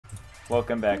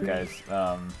Welcome back, guys.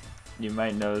 You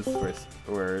might notice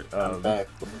we're back.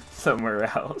 somewhere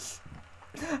else.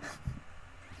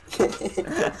 You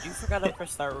forgot to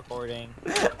press start recording.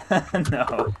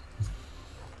 No.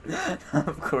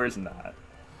 Of course not.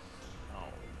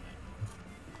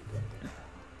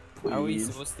 How are we Please.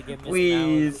 supposed to get Miss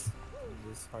Please. Mouse in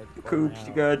this hardcore Coops, you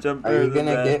round? gotta jump Are better you than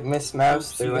gonna that. get Miss Mouse?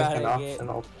 Oops, They're you like an gotta get-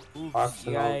 optional. Oops, you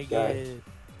optional gotta guy. get...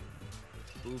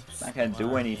 Oops. Not gonna do come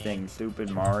on, anything,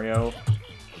 stupid Mario.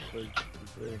 man.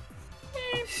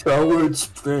 Forward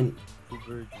sprint.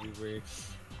 Cooper.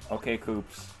 Okay,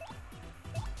 Coops.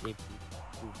 Hey,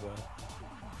 Koopa.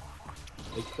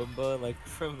 Like Pumbaa, like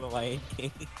from the Lion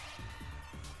King.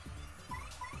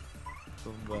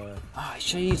 Pumbaa. Oh, I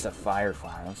should've used a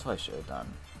firefly. That's what I should've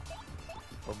done.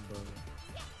 Pumbaa.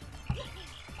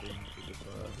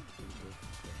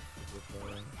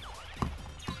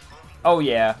 Oh,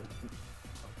 yeah.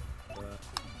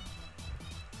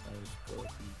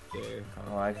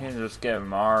 Oh, I can just get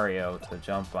Mario to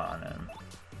jump on him.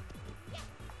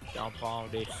 Jump on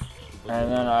this.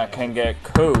 And then I can get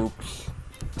Coops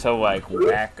to, like,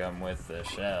 whack him with the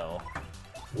shell.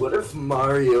 What if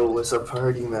Mario was a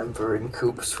party member and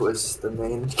Koops was the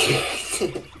main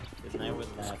character?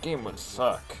 This game would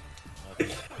suck.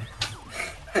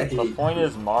 The point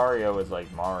is Mario is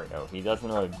like Mario. He doesn't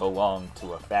really belong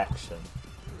to a faction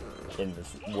in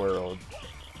this world.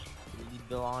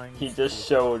 He just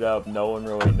showed up. No one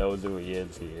really knows who he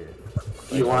is here.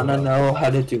 You wanna know how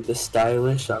to do the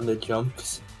stylish on the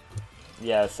jumps?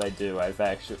 Yes, I do.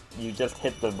 You just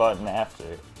hit the button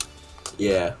after.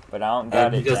 Yeah. But I don't got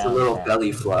And he it does a down little pat.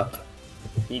 belly flop.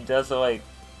 He does like,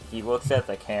 he looks at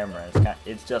the camera.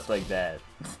 It's just like that.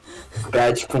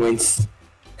 Badge points.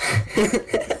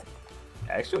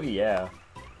 Actually, yeah.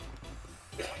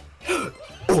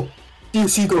 Oh, do you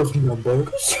see those numbers?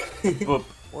 Boop.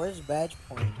 What does badge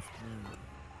points mean?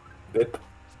 Bip.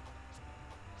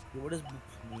 What does boop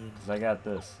mean? 'Cause I got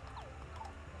this.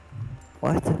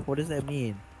 What? What does that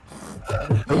mean?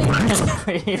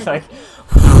 He's like,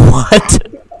 what?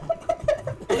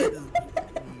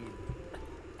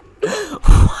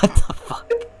 What the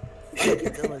fuck?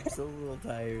 I'm so little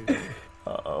tired.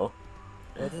 Uh-oh.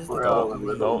 What is We're all a the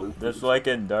little No, that's like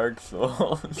in Dark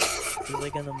Souls. It's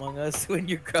like in Among Us when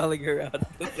you're crawling around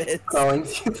the fence. Crawling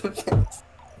through the fence.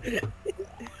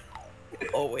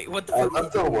 Oh wait, what the I fuck?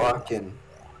 love the walking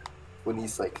when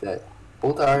he's like that.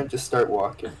 Hold R and just start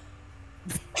walking.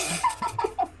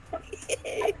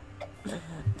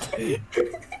 Bit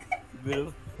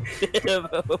of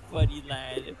a funny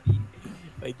line if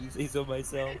I do say so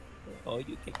myself. Oh,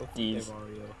 you can go Jeez.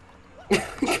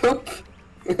 Mario.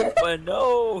 But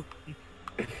no!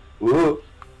 Woo.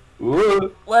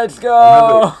 Woo. Let's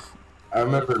go! I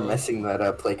remember messing that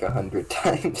up like 100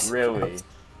 times. Really?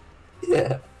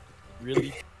 Yeah.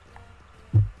 Really?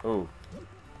 Ooh.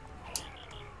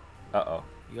 Uh-oh.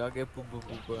 You gotta get Poopa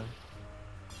Poopa.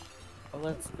 Oh,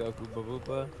 let's go Poopa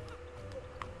Poopa.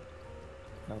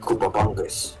 Koopa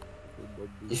Bongus.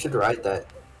 You should ride that.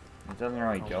 It doesn't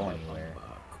really go anywhere.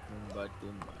 Kumba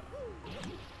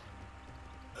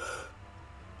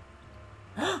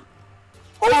Dumba.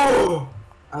 Oh!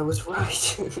 I was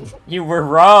right. You were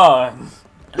wrong!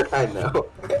 I know.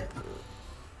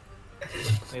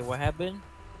 Wait, what happened?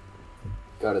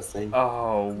 Got a thing.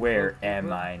 Oh, where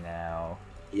am I now?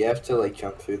 You have to like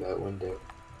jump through that window.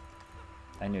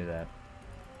 I knew that.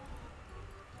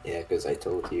 Yeah, because I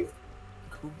told you.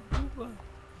 Kumba.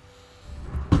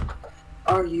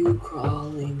 Are you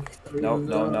crawling through No,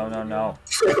 no, no, no, no.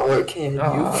 Or can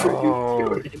No. you forgive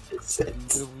your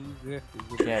innocence?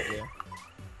 Yeah.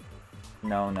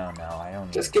 No, no, no, I don't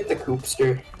need Just get the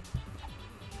Koopster.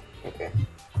 Okay.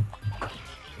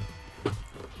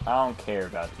 I don't care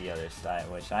about the other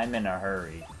stylish. I'm in a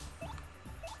hurry.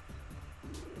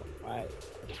 Why?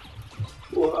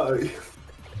 Why?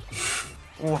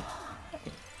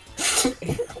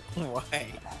 Why?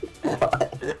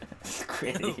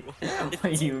 Squiddy.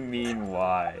 What do you mean,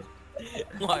 why?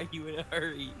 Why are you in a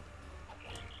hurry?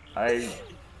 I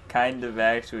kind of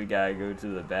actually gotta go to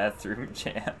the bathroom,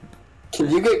 champ. Can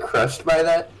you get crushed by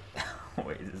that?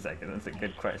 Wait a second, that's a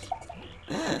good question.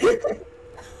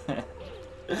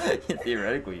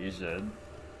 Theoretically, you should.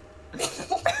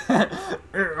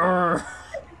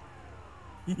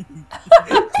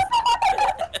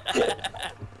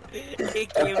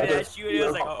 It came at you and it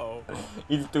was like, uh-oh.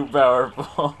 He's too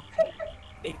powerful.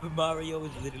 Paper Mario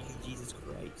is literally Jesus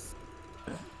Christ.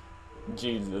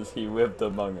 Jesus, he lived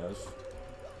among us.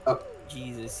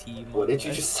 Jesus, he. What did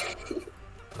you just say?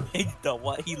 The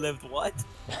what? He lived what?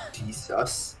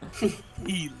 Jesus.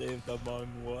 He lived among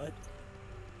what?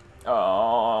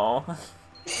 Oh.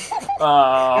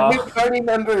 I'm a party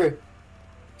member.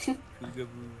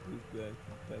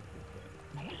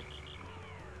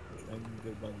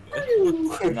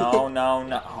 No, no,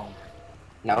 no.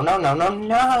 No, no, no, no,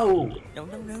 no.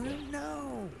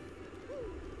 No.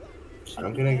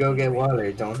 I'm gonna go get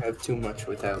water. Don't have too much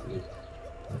without me.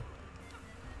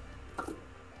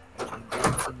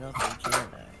 Nothing, can I?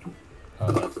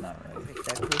 Oh, that's not right. Pick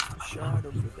that crystal shard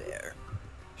over there.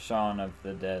 Shaun of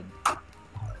the Dead.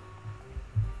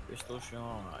 Crystal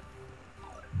shard.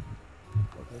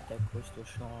 Look at that crystal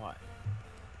shard.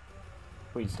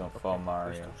 Please don't fall,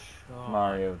 Mario. Crystal shard.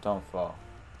 Mario, don't fall.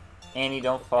 Annie,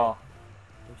 don't fall.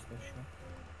 Crystal shard.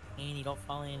 Annie, don't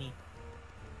fall, Annie.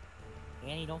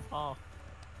 Annie, don't fall.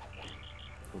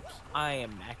 Oops. I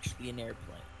am actually an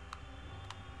airplane.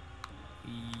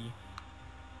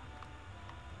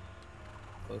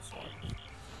 Close one.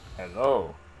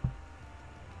 Hello.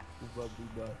 Booba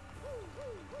booba.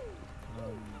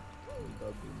 Booba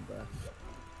booba.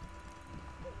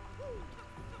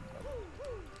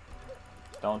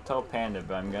 Don't tell Panda,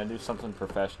 but I'm gonna do something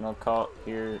professional called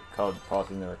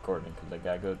pausing the recording because I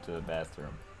gotta go to the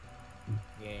bathroom.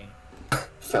 Yeah.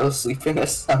 Fell asleep in a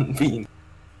sunbeam.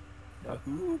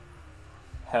 Who?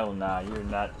 Hell nah, you're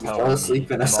not You telling fell asleep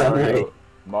me. in a sunray.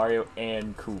 Mario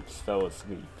and Koops fell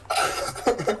asleep.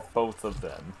 Both of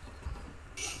them.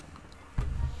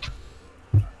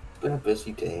 Been a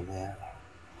busy day, man.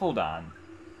 Hold on.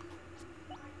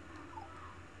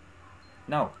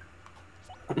 No.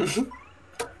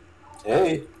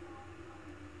 Hey.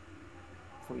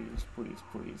 Please, please,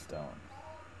 please don't.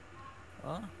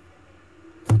 Huh?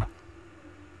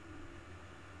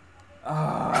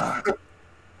 Ah.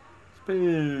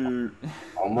 Spoot.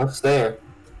 Almost there.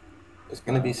 There's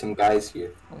gonna be some guys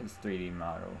here. It's 3D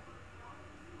model.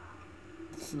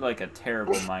 This is like a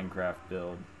terrible Minecraft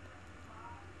build.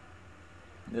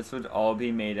 This would all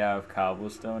be made out of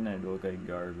cobblestone and it'd look like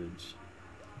garbage.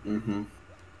 Mm-hmm.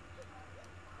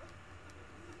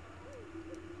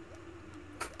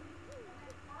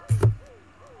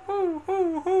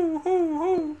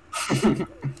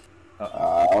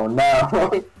 Oh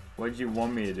no! What'd you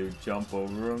want me to do? Jump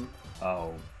over him?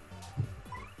 Oh.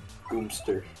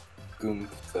 Goomster.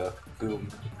 Goomtha. Goom.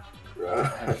 I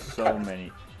have so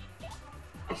many.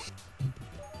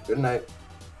 Good night.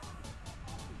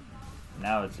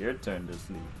 Now it's your turn to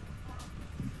sleep.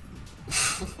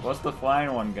 What's the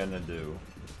flying one gonna do?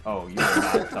 Oh, you will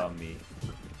not tell me.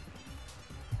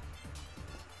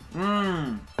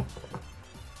 Mmm.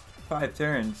 5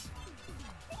 turns.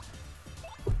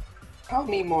 Tell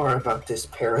me more about this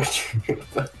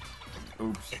paratrooper.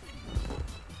 Oops.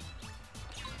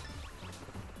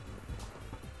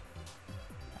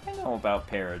 I know about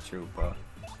Paratroopa.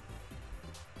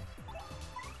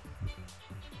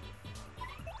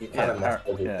 You kind of messed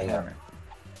yeah, everything up. hammer.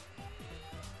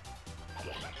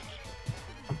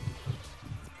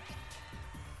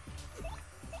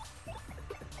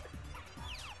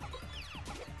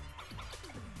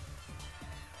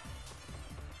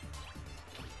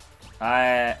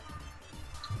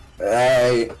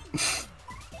 Hey.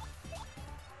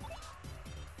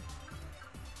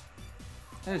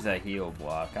 There's a heal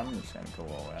block. I'm just gonna go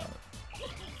all out.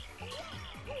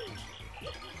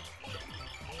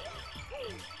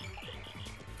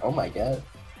 Oh my god.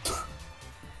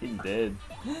 He's dead.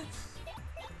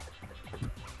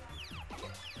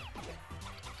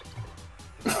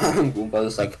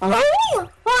 Goomba's like,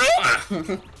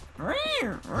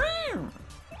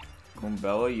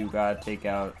 Goombella, you gotta take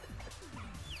out.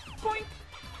 Boink.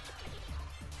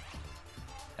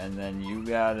 And then you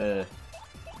gotta.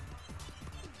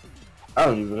 I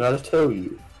don't even know how to tell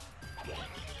you.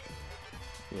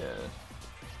 Yeah.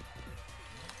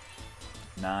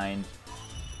 9.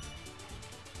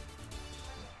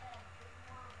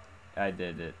 I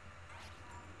did it.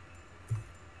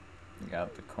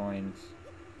 Got the coins.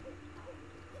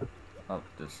 Up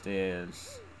the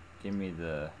stairs. Give me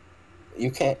the. You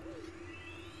can't.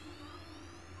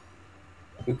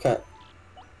 You can't.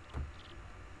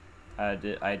 I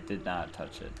did not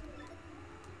touch it.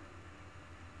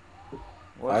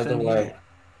 What's Either in way, here?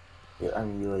 you're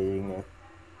emulating it.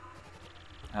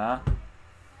 Huh?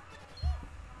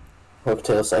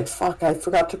 Hooktail's like, fuck, I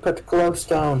forgot to put the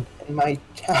glowstone in my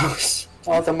house.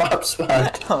 All the mob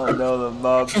spawned. Oh no, the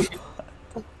mob.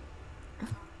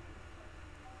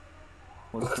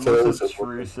 What's the Hooktail most is a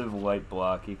intrusive light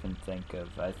block you can think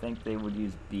of? I think they would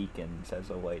use beacons as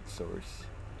a light source.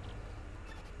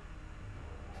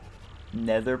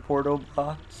 Nether portal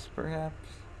blocks, perhaps?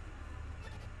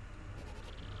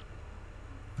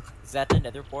 Is that the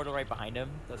nether portal right behind him?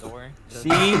 The door? The See?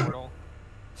 nether portal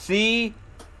See?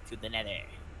 to the nether.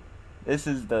 This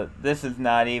is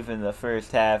not even the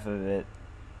first half of it.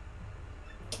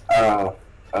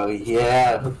 Oh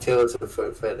yeah, Hooktail is a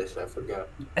foot fetish. I forgot.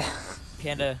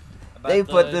 Panda. They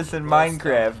put this in glowstone.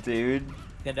 Minecraft, dude.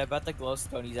 Panda, about the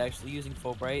glowstone, he's actually using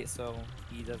Fulbright, so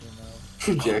he doesn't know.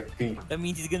 Jack P. That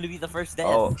means he's gonna be the first death.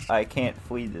 Oh, I can't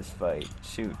flee this fight.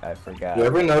 Shoot, I forgot. You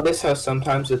ever notice how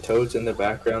sometimes the toads in the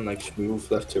background like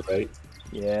move left to right?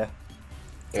 Yeah,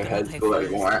 Their heads go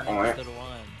like wah, wah.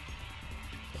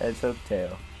 that's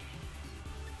Hooktail.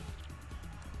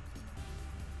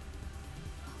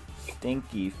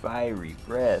 Stinky, fiery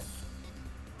breath.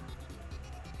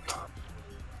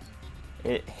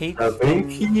 It hates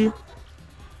things. Pinky.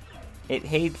 It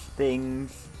hates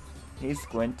things. He's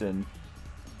squinting.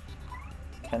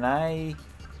 Can I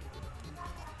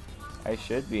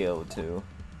should be able to.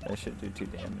 I should do 2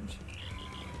 damage.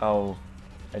 Oh,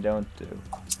 I don't do.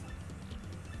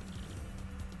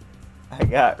 I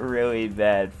got really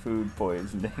bad food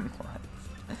poisoning once.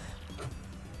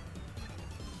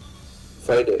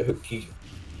 Fight it, Hookie.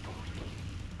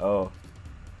 Oh.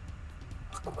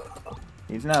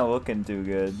 He's not looking too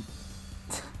good.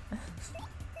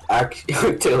 Actually,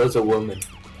 Hooktail is a woman.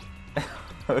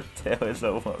 Hooktail is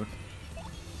a woman.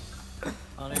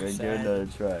 I'm gonna give another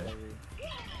try.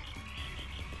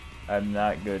 I'm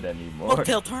not good anymore.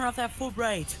 Hooktail, turn off that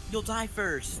Fulbright! You'll die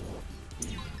first!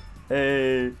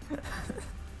 Hey!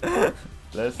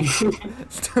 That's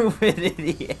stupid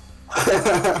idiot.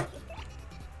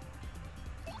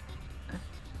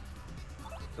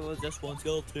 It was just one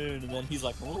skeleton, and then he's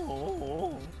like,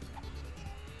 oh.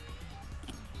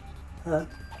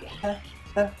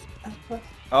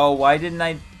 Oh, why didn't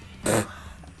I?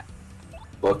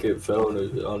 Bucket fell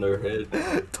on her head.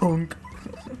 Tunk.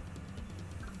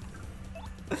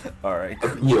 Alright.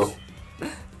 Yo.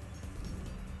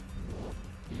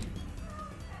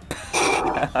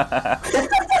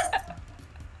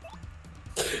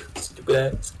 Stupid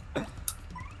ass.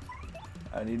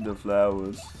 I need the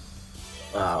flowers.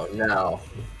 Oh no.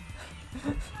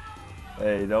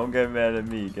 Hey, don't get mad at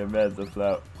me. Get mad at the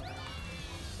flower.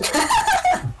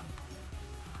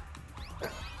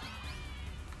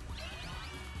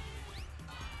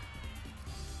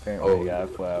 Apparently, I got a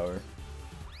flower.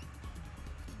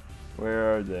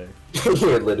 Where are they?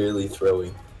 You're literally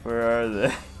throwing. Where are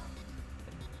they?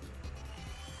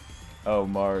 Oh,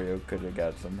 Mario could have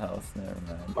got some health. Never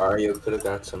mind. Mario could have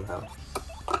got some health.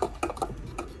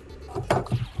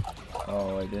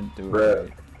 Oh, I didn't do it Bruh.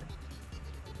 right.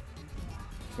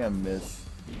 He's gonna miss.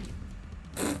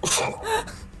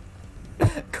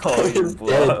 Call you He's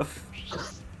bluff.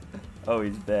 Oh,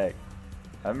 he's back.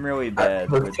 I'm really bad.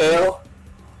 with Hooktail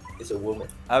is a woman.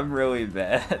 I'm really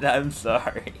bad. I'm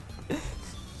sorry.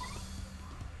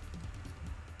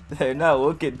 They're not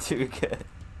looking too good.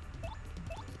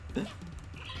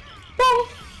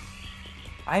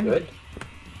 I'm Good.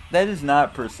 That is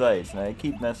not precise, and I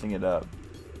keep messing it up.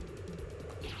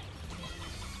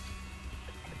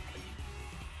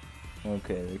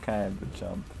 Okay, they're kind of a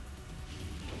jump.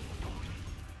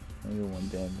 Maybe 1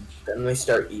 damage. Then they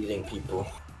start eating people.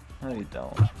 No, you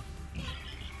don't.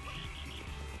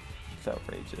 It's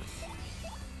outrageous.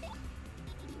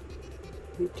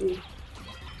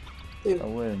 I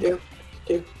win.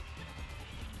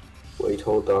 Wait,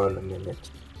 hold on a minute.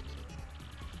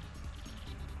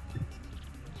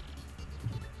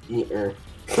 Eater.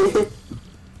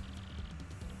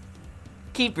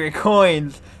 Keep your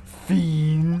coins,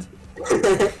 fiend.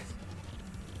 It's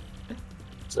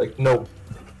like, no.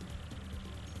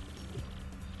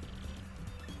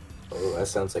 Oh, that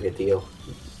sounds like a deal.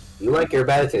 You like your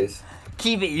badges.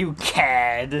 Keep it, you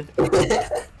cad.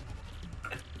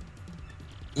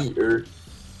 Eater.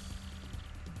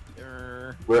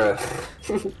 Bruh.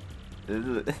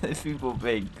 These people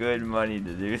pay good money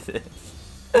to do this.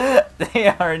 They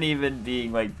aren't even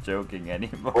being like joking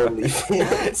anymore. Only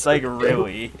It's like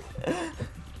really.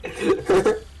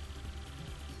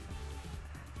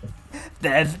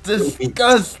 That's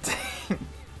disgusting.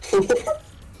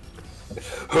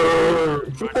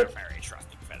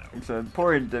 It's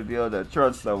important to be able to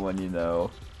trust someone, you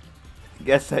know.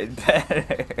 Guess I'd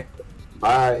better.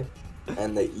 Bye.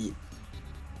 And they eat.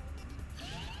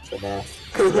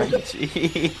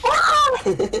 Crunchy.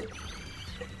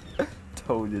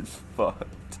 Toad is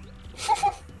fucked.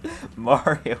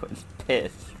 Mario is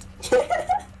pissed.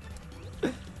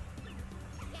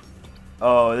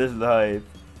 Oh, this is hype.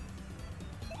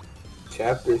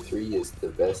 Chapter 3 is the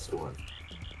best one.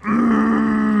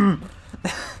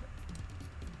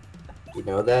 You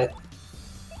know that?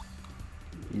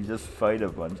 You just fight a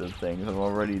bunch of things. I'm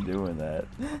already doing that.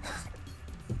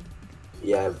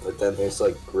 Yeah, but then there's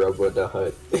like Grubba the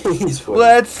Hut. He's funny.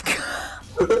 Let's go!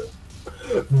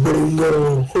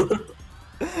 Bingo!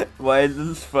 Why is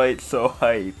this fight so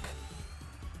hype?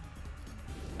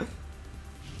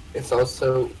 It's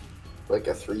also like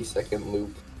a 3-second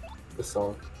loop, the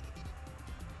song.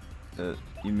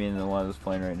 You mean the one that's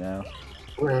playing right now?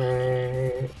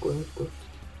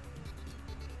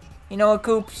 You know what,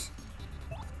 Coops?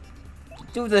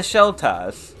 Do the shell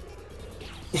toss.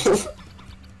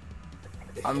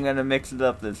 I'm gonna mix it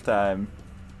up this time.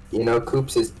 You know,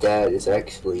 Coops' dad is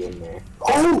actually in there.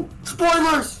 Oh!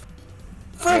 Spoilers!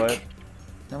 Frick! What?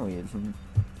 No, he isn't.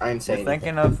 I'm You're saying.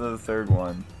 thinking of the third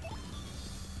one.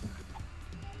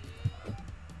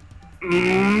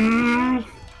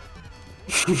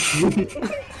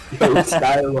 No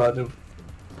style on him.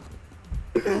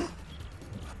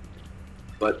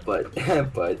 But,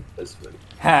 that's funny.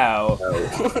 How?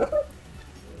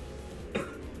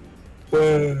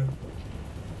 No.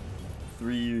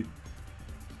 3-0.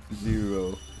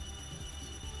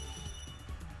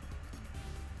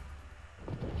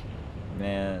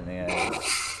 Man, yeah.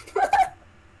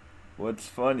 What's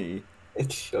funny?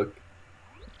 It shook.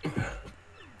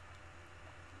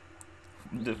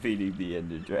 Defeating the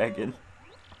Ender Dragon.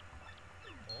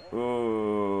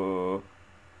 Ooh.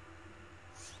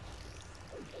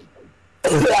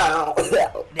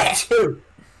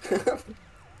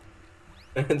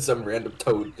 And some random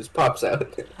toad just pops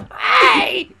out.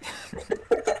 Hey!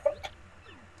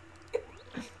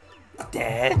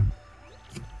 Dad?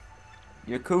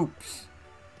 Your Coops.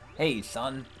 Hey,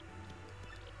 son.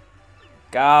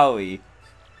 Golly.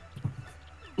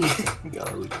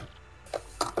 Golly.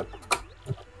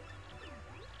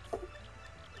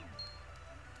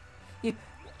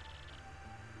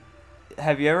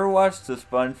 Have you ever watched the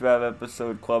SpongeBob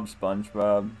episode Club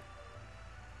SpongeBob?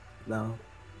 No.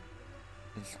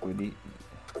 Squiddy.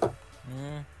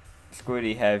 Hmm?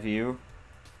 Squiddy, have you?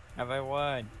 Have I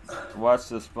what? Watched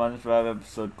the SpongeBob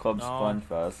episode Club No.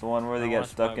 SpongeBob. It's the one where I they don't get watch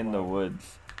stuck in the SpongeBob.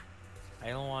 woods. I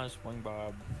don't want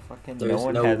SpongeBob. Fucking There's no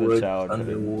one no has a wood childhood.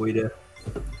 underwater.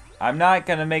 I'm not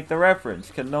gonna make the reference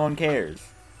because no one cares.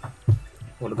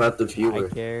 What about the I viewer?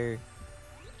 care.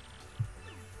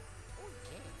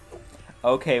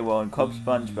 Okay, well, in Club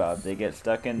SpongeBob, they get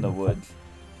stuck in the woods.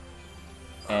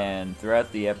 And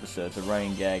throughout the episode, it's a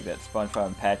running gag that SpongeBob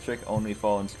and Patrick only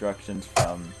follow instructions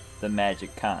from the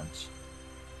magic conch.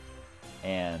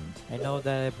 And... I know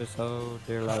that episode.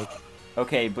 They're like,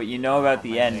 Okay, but you know about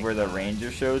the end where the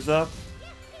ranger shows up?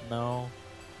 no.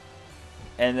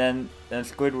 And then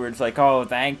Squidward's like, oh,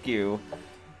 thank you.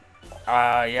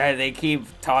 Yeah, they keep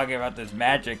talking about this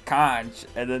magic conch.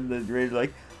 And then the ranger's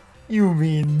like, you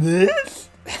mean this?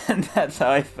 And that's how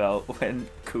I felt when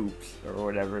Coops, or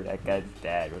whatever that guy's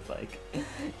dad, was like,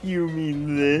 you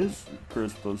mean this?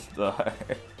 Crystal Star.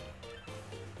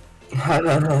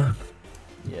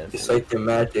 Yes. It's like the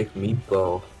magic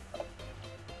meatball.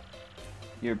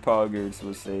 Your Poggers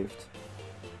was saved.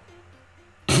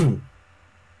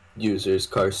 Users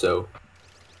Carso.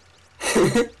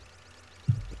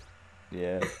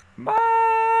 Yeah.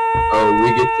 Oh, we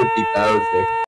get to be Bowser.